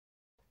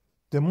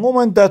The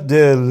moment that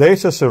the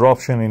latest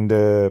eruption in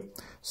the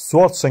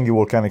Svartsengi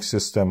volcanic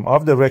system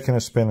of the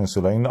Reykjanes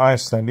Peninsula in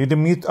Iceland, in the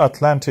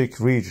mid-Atlantic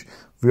region,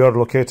 we are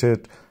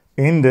located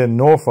in the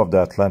north of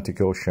the Atlantic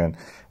Ocean,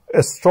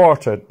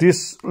 started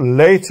this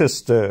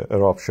latest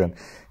eruption,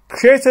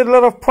 created a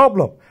lot of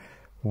problem.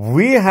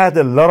 We had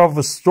a lot of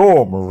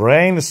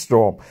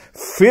rainstorm,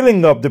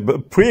 filling up the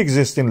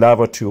pre-existing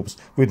lava tubes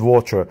with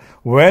water.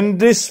 When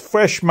this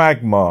fresh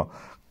magma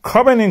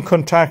coming in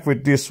contact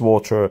with this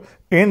water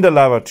in the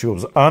lava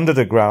tubes under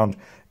the ground,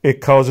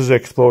 it causes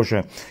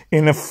explosion.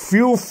 In a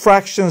few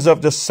fractions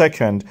of the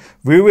second,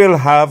 we will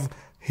have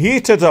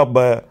heated up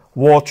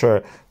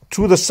water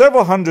to the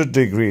several hundred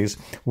degrees,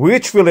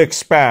 which will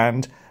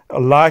expand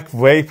like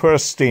vapor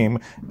steam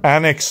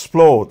and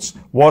explodes.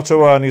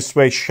 Water on its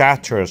way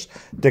shatters.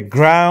 The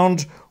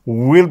ground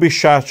will be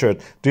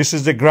shattered. This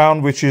is the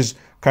ground which is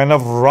kind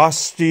of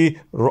rusty,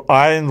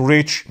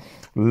 iron-rich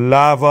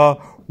lava,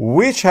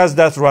 which has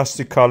that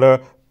rusty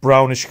color,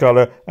 brownish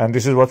color, and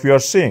this is what we are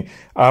seeing.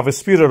 I have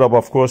speeded up,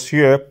 of course,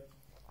 here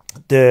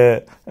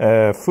the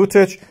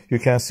footage. You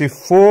can see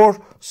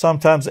 4,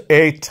 sometimes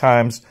 8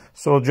 times.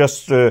 So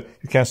just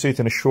you can see it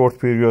in a short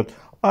period.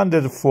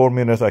 Under the 4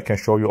 minutes, I can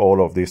show you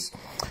all of this.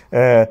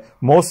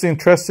 Most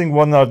interesting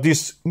one are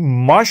these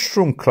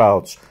mushroom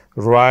clouds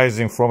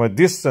rising from a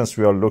distance.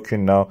 We are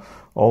looking now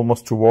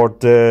almost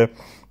toward the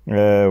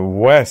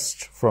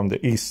west from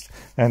the east,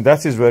 and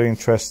that is very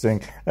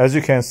interesting. As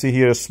you can see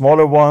here,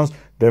 smaller ones,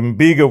 then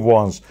bigger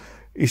ones.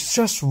 It's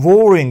just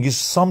roaring. It's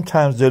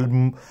sometimes they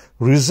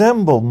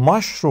resemble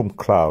mushroom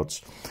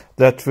clouds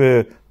that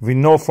we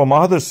know from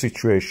other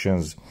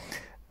situations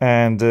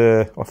and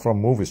or from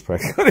movies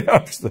practically.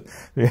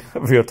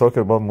 We are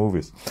talking about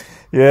movies,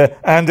 yeah,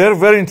 and they're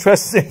very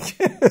interesting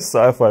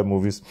sci-fi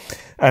movies.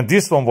 And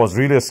this one was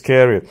really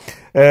scary.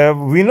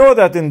 We know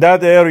that in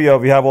that area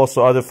we have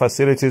also other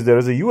facilities. There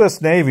is a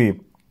U.S.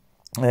 Navy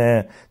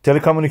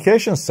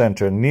telecommunications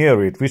center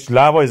near it, which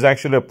lava is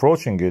actually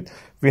approaching it.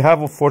 We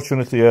have,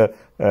 unfortunately, a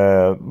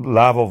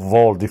lava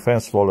wall,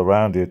 defense wall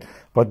around it.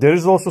 But there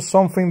is also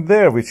something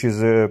there, which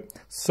is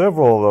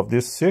several of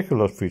these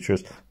circular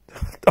features.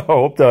 I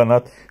hope they are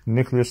not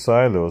nuclear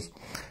silos.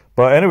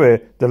 But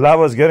anyway, the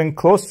lava is getting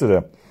close to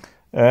them.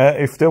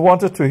 If they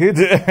wanted to hit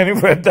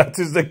anywhere, that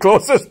is the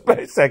closest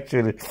place,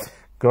 actually.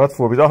 God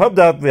forbid. I hope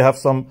that we have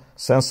some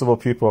sensible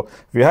people.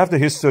 We have the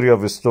history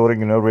of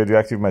storing,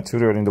 radioactive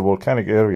material in the volcanic area.